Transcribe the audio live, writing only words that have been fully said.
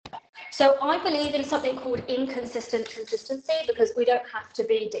So I believe in something called inconsistent consistency, because we don't have to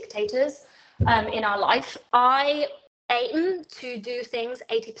be dictators in our life. I aim to do things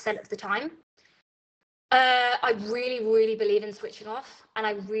 80% of the time. I really, really believe in switching off, and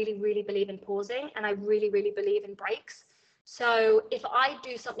I really, really believe in pausing, and I really, really believe in breaks. So if I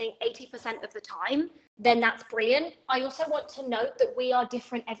do something 80% of the time, then that's brilliant. I also want to note that we are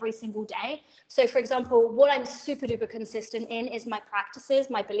different every single day. So for example, what I'm super duper consistent in is my practices,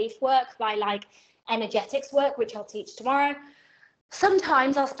 my belief work, my like energetics work, which I'll teach tomorrow.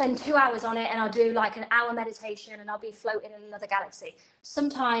 Sometimes I'll spend 2 hours on it and I'll do like an hour meditation and I'll be floating in another galaxy.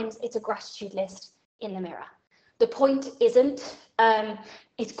 Sometimes it's a gratitude list in the mirror. The point isn't,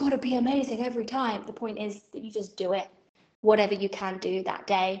 it's got to be amazing every time. The point is that you just do it, whatever you can do that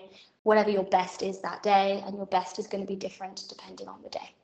day, whatever your best is that day, and your best is going to be different depending on the day.